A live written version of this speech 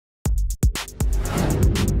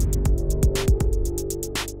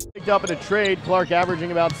Picked up in a trade, Clark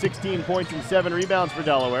averaging about 16 points and 7 rebounds for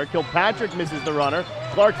Delaware. Kilpatrick misses the runner.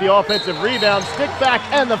 Clark the offensive rebound, stick back,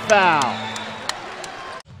 and the foul.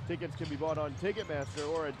 Tickets can be bought on Ticketmaster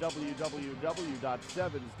or at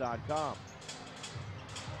www.sevens.com.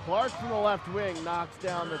 Clark from the left wing knocks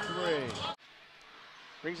down the three.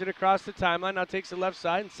 Brings it across the timeline, now takes the left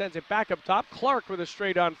side and sends it back up top. Clark with a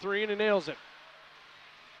straight on three and he nails it.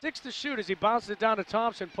 6 to shoot as he bounces it down to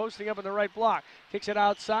Thompson, posting up in the right block. Kicks it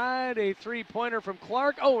outside, a three-pointer from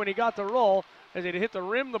Clark. Oh, and he got the roll as it hit the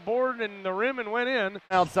rim, the board, and the rim and went in.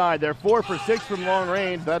 Outside, they're 4 for 6 from long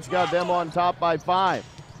range. That's got them on top by 5.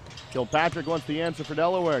 Kilpatrick wants the answer for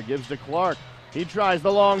Delaware, gives to Clark. He tries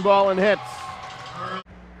the long ball and hits.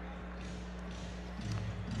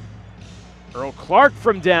 Earl Clark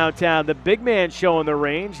from downtown, the big man showing the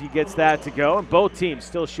range. He gets that to go, and both teams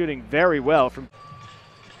still shooting very well. From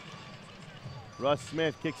Russ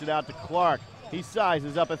Smith kicks it out to Clark. He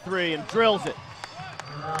sizes up a three and drills it.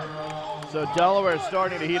 So Delaware is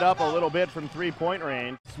starting to heat up a little bit from three-point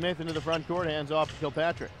range. Smith into the front court, hands off to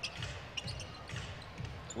Kilpatrick.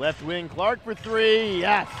 Left wing, Clark for three,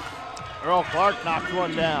 yes! Earl Clark knocks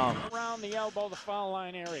one down. Around the elbow, the foul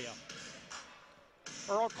line area.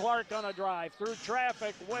 Earl Clark on a drive, through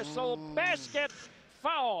traffic, whistle, basket,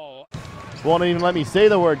 foul. Won't even let me say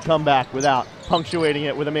the word comeback without punctuating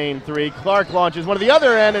it with a main three. Clark launches one to the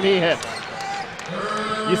other end and he hits.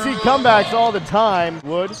 You see comebacks all the time.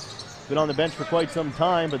 Wood, been on the bench for quite some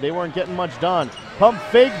time, but they weren't getting much done. Pump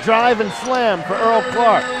fake, drive, and slam for Earl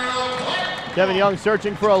Clark. Kevin Young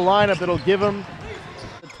searching for a lineup that'll give him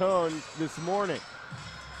the tone this morning.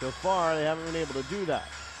 So far, they haven't been able to do that.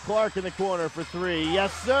 Clark in the corner for three.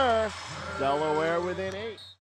 Yes, sir. Delaware within 8.